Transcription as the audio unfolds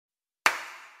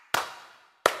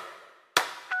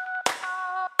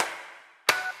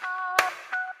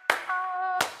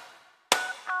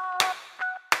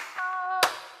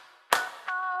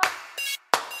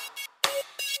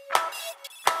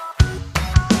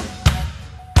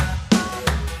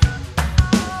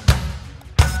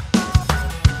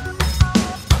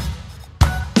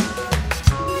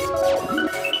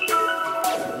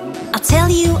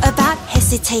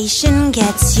hesitation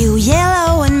gets you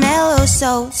yellow and mellow.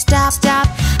 So stop,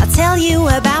 I'll tell you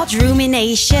about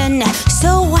rumination.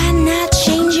 So why not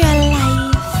change your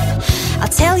life? I'll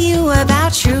tell you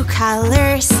about true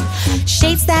colors,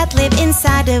 shades that live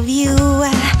inside of you.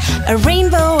 A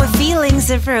rainbow of feelings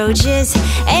approaches,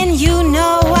 and you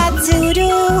know what to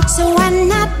do. So why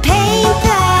not paint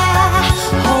the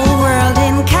whole world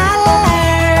in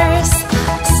colors?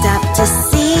 Stop to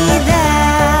see the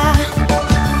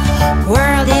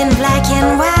world in black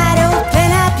and white.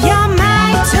 Open up your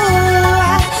mind to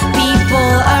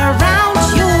people around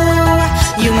you.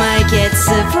 You might get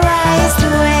surprised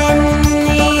when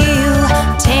you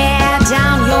tear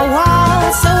down your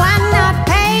walls. So why not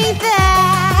paint the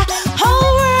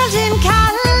whole world in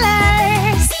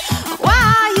colors? Why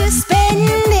are you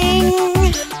spending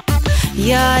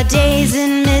your days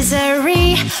in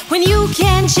misery when you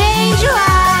can change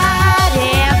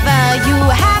whatever you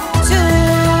have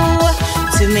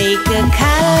to make a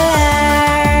colorful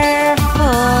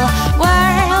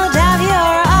world of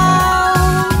your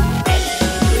own? Red,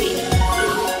 green,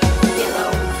 blue,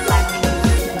 yellow, black,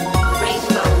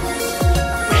 rainbow.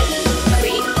 Red,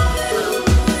 green, blue,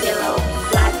 yellow,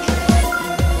 black.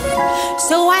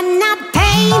 So why not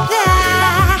paint the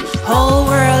whole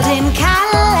world in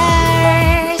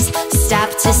colors? Stop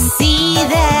to see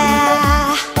the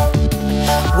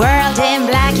world in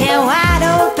black and white.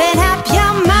 Open up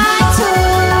your mind to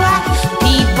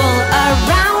people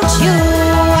around you.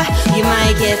 You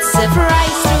might get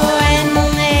surprised